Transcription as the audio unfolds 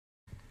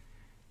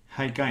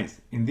Hi guys,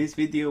 in this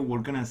video we're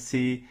gonna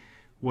see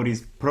what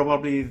is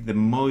probably the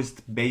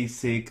most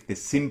basic, the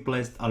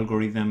simplest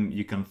algorithm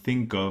you can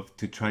think of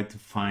to try to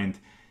find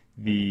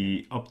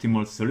the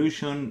optimal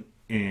solution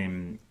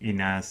in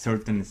a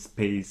certain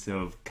space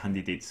of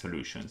candidate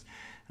solutions.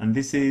 And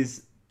this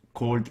is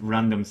called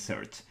random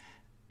search.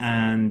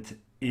 And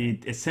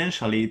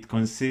it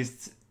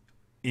consists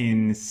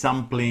in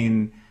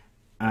sampling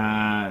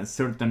a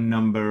certain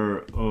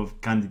number of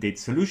candidate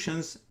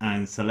solutions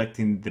and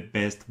selecting the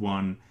best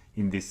one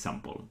in this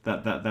sample.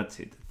 That's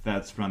it.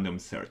 That's random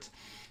search.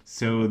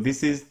 So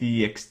this is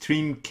the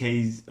extreme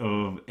case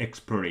of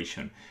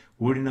exploration.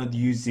 We're not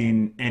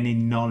using any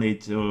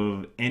knowledge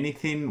of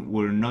anything.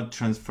 We're not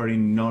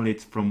transferring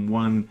knowledge from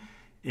one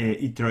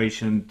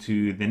iteration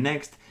to the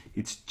next.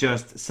 It's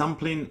just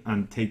sampling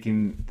and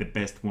taking the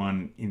best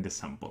one in the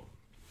sample.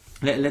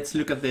 Let's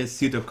look at the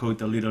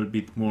pseudocode a little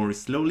bit more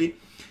slowly.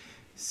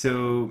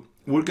 So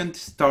we're going to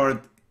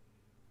start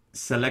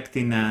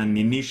selecting an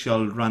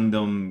initial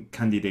random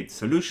candidate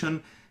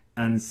solution,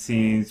 and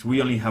since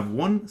we only have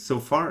one so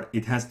far,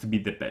 it has to be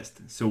the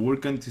best. So we're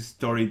going to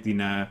store it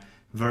in a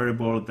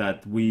variable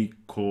that we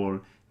call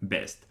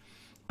best.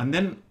 And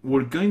then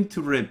we're going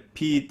to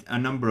repeat a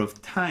number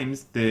of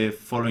times the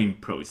following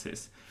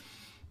process.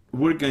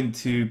 We're going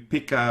to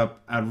pick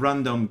up a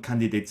random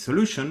candidate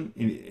solution.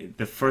 In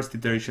the first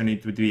iteration,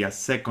 it would be a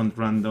second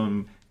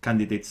random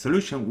candidate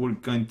solution. We're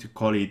going to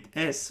call it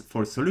S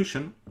for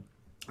solution,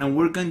 and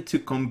we're going to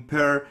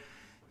compare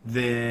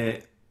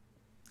the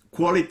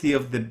quality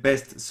of the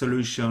best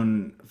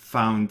solution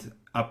found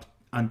up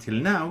until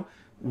now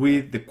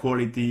with the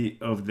quality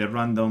of the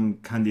random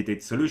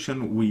candidate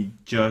solution we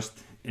just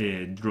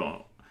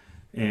draw.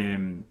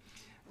 And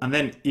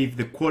then if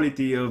the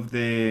quality of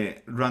the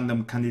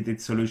random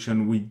candidate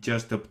solution we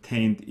just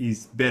obtained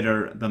is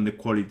better than the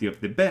quality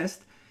of the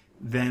best,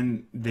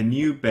 then the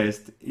new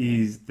best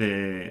is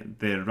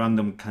the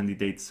random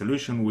candidate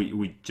solution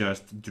we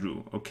just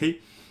drew, okay?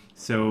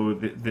 So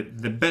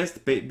the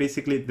best,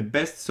 basically the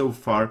best so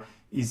far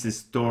is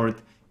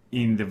stored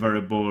in the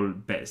variable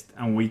best.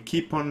 And we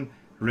keep on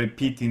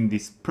repeating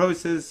this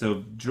process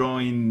of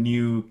drawing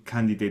new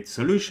candidate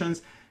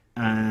solutions.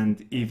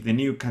 And if the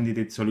new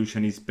candidate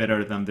solution is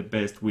better than the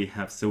best we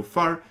have so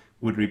far,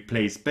 we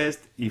replace best.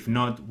 If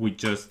not, we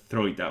just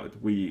throw it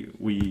out. We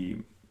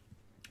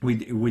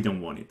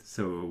don't want it,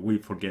 so we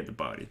forget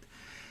about it.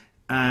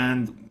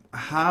 And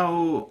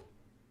how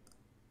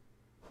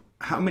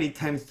many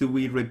times do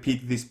we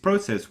repeat this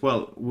process?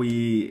 Well,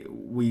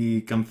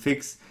 we can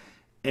fix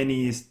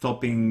any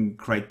stopping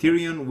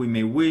criterion we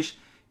may wish,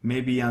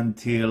 maybe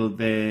until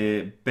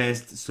the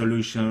best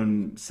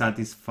solution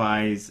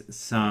satisfies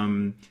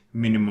some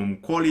minimum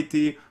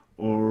quality,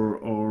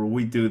 or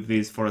we do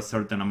this for a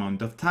certain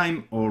amount of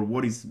time, or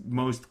what is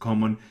most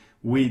common,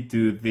 we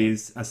do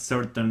this a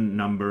certain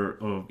number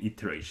of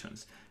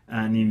iterations.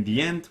 And in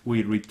the end,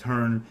 we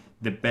return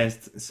the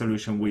best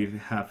solution we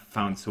have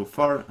found so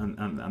far,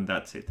 and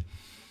that's it.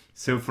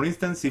 So for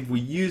instance, if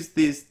we use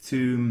this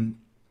to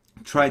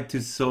try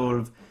to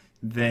solve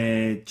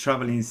the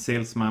traveling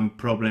salesman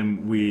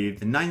problem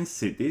with 9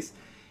 cities,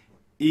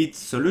 each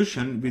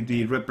solution would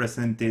be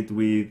represented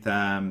with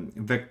a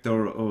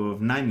vector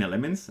of 9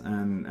 elements,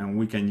 and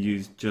we can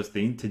use just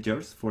the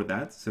integers for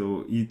that.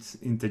 So each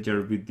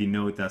integer would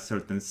denote a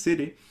certain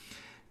city.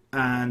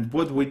 And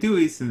what we do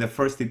is in the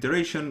first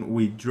iteration,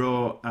 we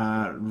draw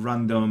a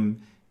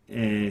random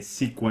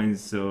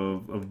sequence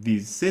of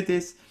these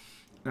cities.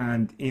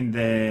 And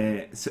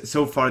in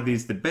so far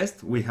this is the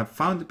best we have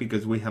found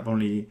because we have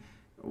only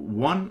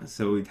one,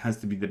 so it has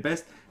to be the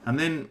best. And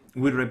then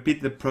we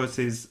repeat the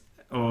process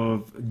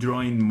of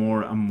drawing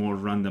more and more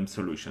random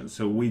solutions.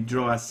 So we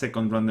draw a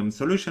second random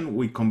solution,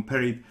 we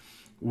compare it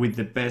with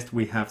the best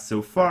we have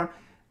so far,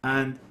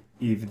 and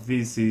if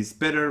this is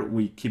better,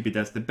 we keep it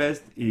as the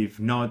best. If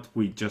not,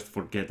 we just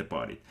forget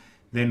about it.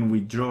 Then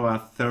we draw a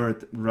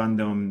third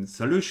random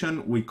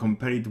solution, we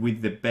compare it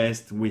with the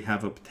best we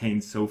have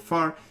obtained so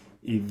far.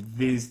 If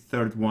this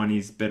third one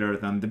is better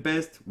than the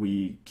best,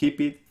 we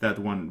keep it. That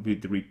one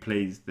would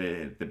replace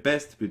the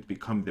best, would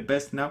become the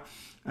best now.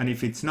 And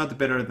if it's not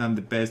better than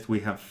the best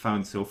we have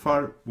found so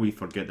far, we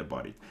forget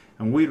about it.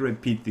 And we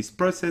repeat this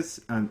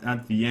process, and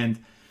at the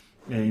end,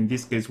 in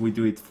this case, we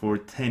do it for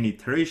 10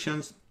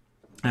 iterations,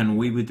 and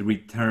we would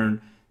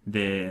return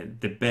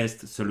the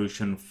best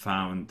solution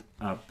found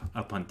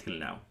up until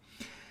now.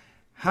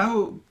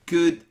 How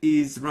good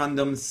is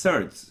random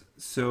search?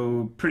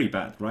 So pretty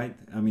bad, right?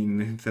 I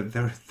mean,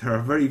 there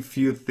are very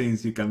few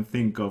things you can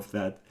think of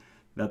that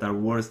are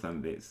worse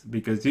than this,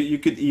 because you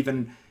could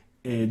even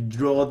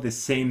draw the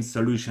same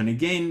solution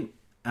again,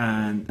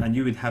 and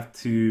you would have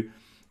to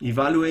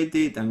evaluate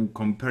it and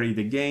compare it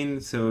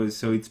again. So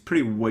it's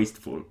pretty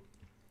wasteful.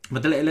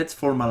 But let's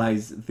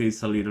formalize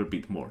this a little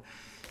bit more.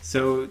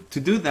 So to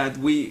do that,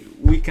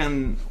 we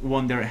can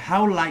wonder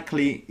how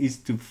likely is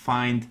to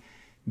find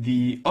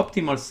the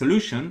optimal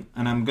solution,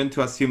 and I'm going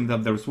to assume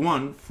that there's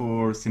one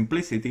for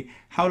simplicity.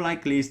 How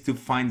likely is to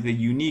find the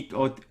unique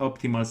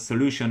optimal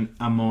solution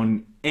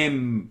among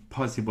m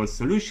possible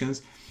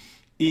solutions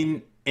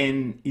in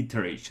n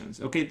iterations?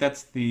 Okay,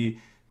 that's the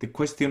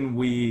question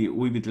we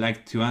would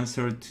like to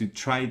answer, to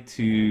try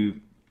to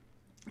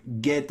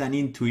get an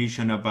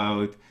intuition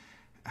about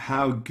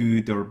how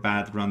good or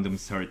bad random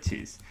search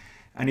is.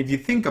 And if you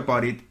think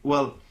about it,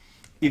 well,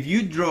 if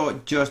you draw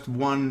just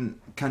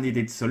one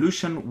candidate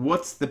solution,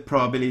 what's the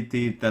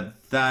probability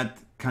that that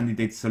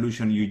candidate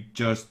solution you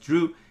just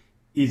drew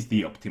is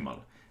the optimal?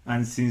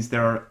 And since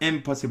there are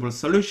n possible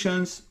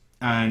solutions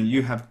and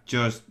you have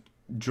just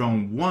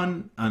drawn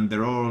one and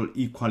they're all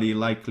equally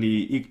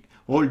likely,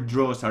 all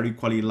draws are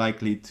equally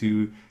likely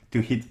to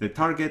hit the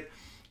target,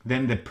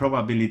 then the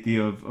probability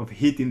of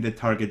hitting the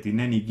target in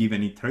any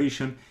given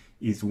iteration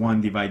is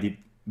 1 divided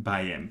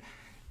by m.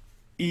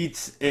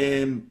 Each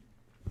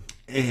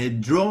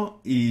draw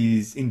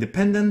is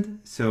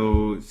independent,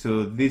 so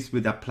this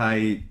would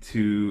apply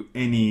to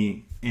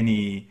any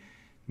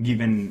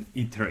given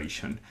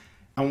iteration.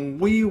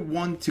 And we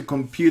want to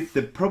compute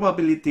the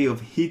probability of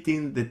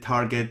hitting the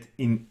target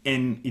in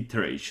n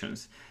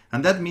iterations.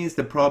 And that means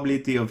the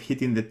probability of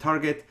hitting the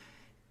target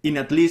in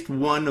at least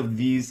one of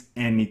these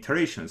n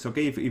iterations.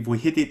 Okay, if we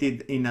hit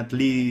it in at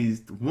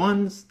least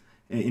once,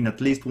 in at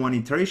least one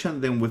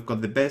iteration, then we've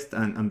got the best,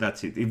 and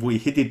that's it. If we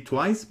hit it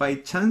twice by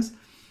chance,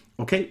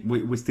 okay,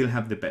 we still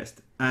have the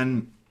best.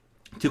 And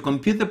to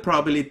compute the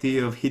probability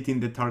of hitting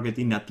the target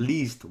in at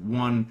least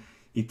one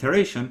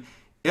iteration,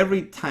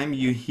 every time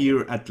you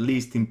hear at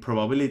least in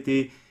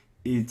probability,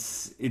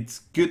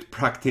 it's good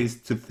practice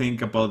to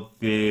think about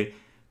the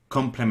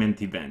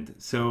complement event.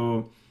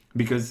 So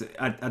because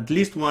at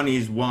least one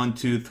is 1,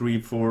 2, 3,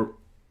 4,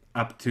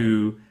 up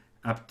to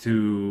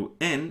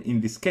n in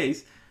this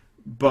case,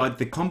 but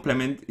the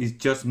complement is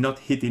just not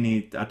hitting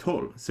it at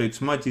all. So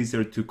it's much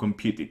easier to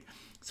compute it.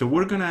 So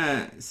we're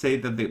gonna say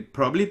that the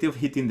probability of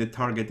hitting the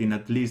target in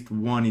at least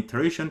one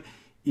iteration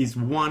is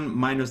 1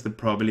 minus the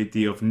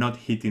probability of not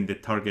hitting the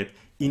target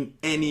in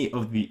any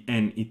of the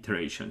n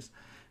iterations.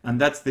 And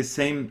that's the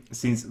same,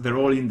 since they're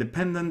all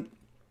independent,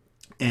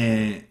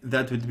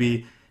 that would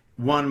be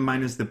 1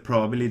 minus the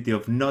probability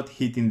of not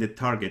hitting the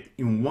target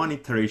in one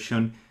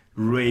iteration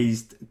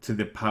raised to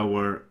the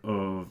power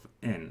of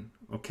n,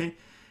 okay?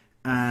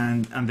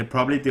 And the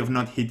probability of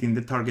not hitting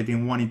the target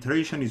in one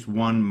iteration is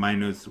 1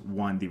 minus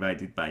 1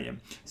 divided by m.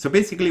 So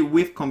basically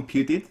we've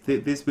computed,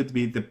 this would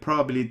be the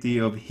probability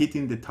of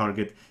hitting the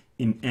target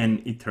in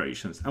n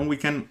iterations. And we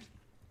can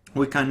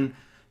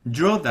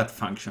draw that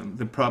function,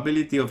 the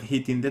probability of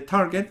hitting the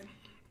target,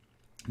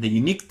 the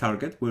unique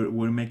target,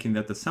 we're making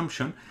that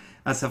assumption,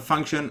 as a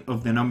function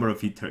of the number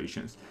of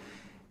iterations.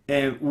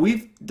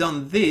 We've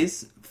done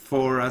this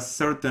for a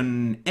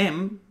certain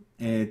m,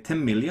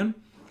 10 million,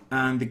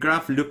 and the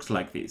graph looks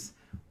like this.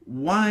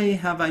 Why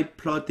have I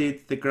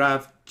plotted the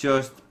graph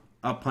just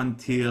up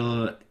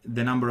until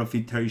the number of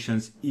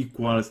iterations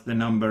equals the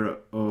number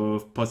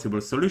of possible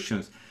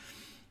solutions?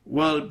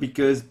 Well,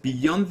 because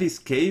beyond this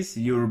case,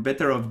 you're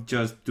better off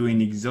just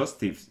doing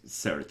exhaustive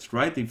search,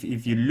 right?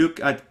 If you look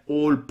at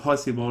all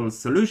possible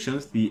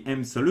solutions, the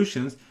m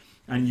solutions,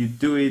 and you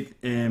do it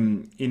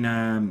in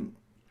an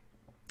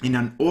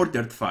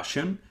ordered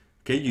fashion,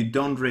 okay, you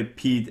don't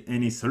repeat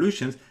any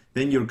solutions,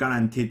 then you're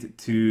guaranteed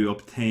to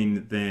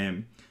obtain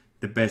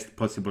the best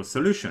possible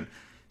solution.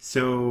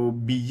 So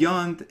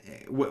beyond,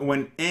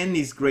 when n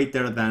is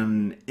greater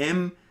than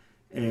m,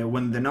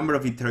 when the number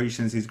of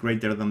iterations is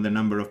greater than the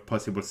number of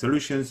possible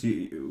solutions,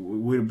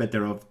 we're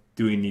better off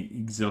doing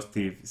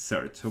exhaustive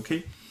search,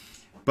 okay?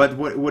 But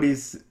what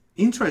is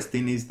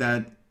interesting is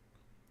that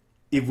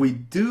if we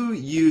do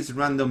use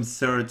random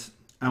search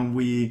and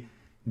we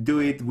do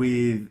it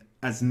with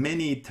as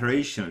many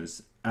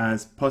iterations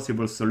as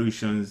possible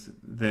solutions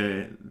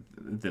there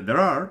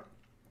are,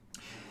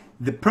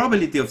 the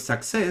probability of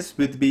success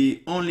would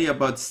be only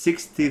about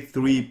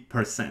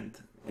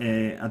 63%,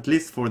 at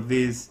least for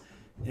this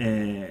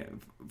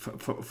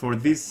for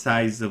this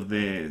size of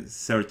the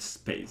search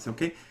space,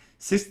 okay?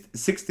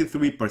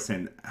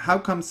 63%. How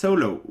come so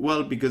low?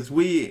 Well, because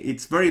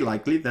it's very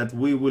likely that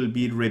we will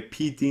be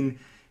repeating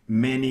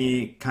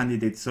many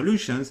candidate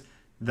solutions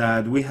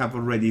that we have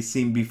already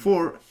seen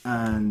before,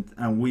 and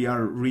we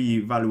are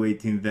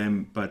re-evaluating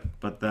them, but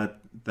that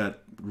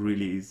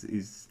really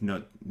is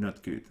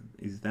not good,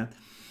 is that?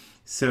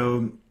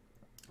 So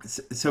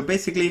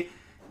basically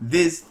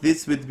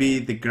this would be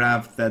the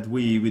graph that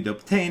we would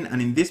obtain,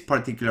 and in this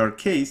particular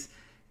case,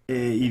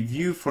 if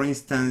you, for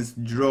instance,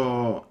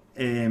 draw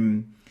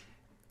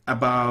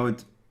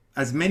about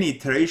as many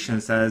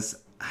iterations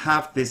as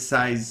half the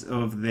size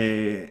of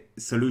the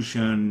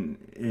solution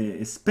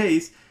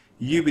space,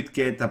 you would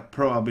get a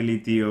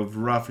probability of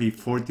roughly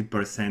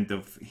 40%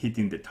 of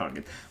hitting the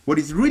target. What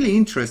is really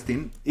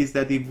interesting is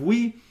that if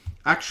we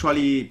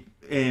actually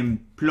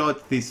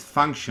plot this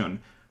function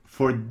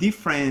for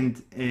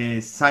different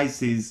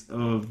sizes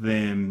of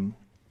the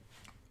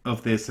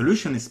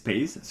solution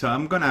space, so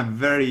I'm gonna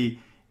vary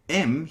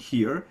m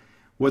here,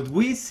 what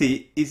we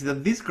see is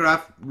that this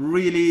graph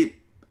really,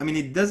 I mean,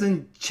 it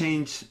doesn't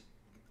change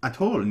at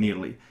all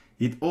nearly.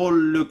 It all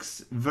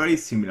looks very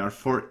similar.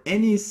 For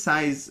any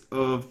size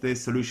of the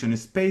solution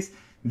space,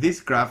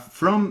 this graph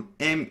from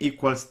m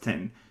equals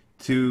 10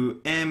 to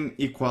m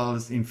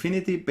equals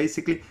infinity,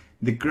 basically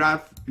the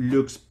graph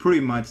looks pretty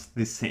much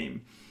the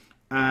same.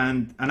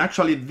 And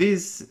actually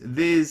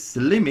this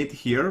limit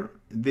here,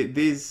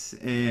 this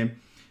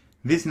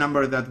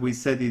number that we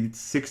said is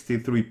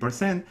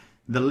 63%,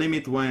 the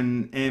limit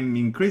when m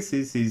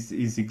increases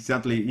is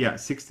exactly, yeah,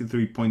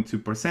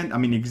 63.2%. I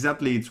mean,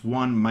 exactly it's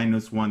 1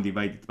 minus 1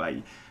 divided by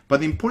e. But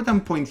the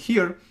important point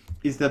here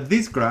is that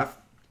this graph,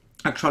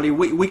 actually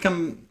we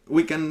can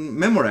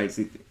memorize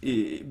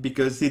it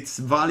because it's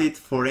valid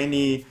for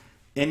any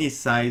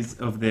size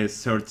of the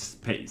search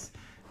space.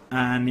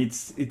 And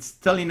it's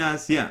telling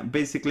us, yeah,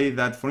 basically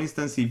that, for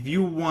instance, if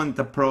you want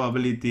a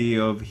probability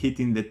of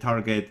hitting the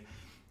target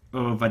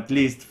of at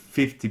least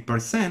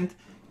 50%,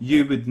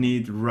 you would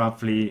need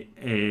roughly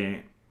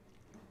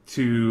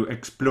to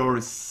explore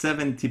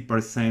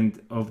 70%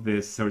 of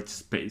the search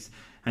space.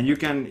 And you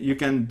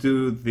can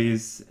do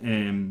this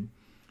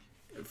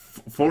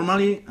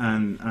formally,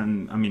 and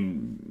I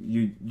mean,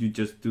 you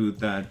just do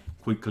that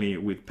quickly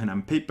with pen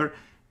and paper,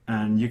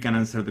 and you can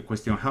answer the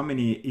question, how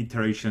many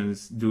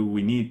iterations do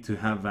we need to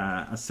have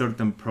a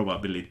certain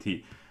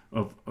probability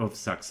of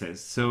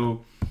success?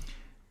 So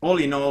all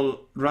in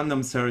all,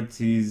 random search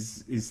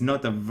is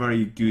not a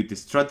very good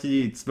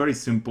strategy. It's very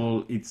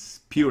simple. It's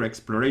pure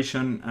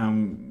exploration,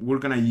 and we're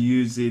gonna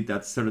use it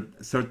at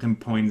certain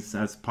points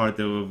as part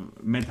of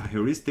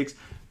metaheuristics,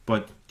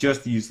 but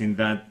just using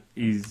that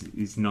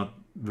is not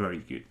very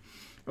good.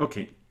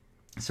 Okay,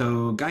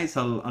 so guys,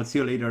 I'll see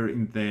you later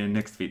in the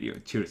next video.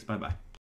 Cheers, bye bye.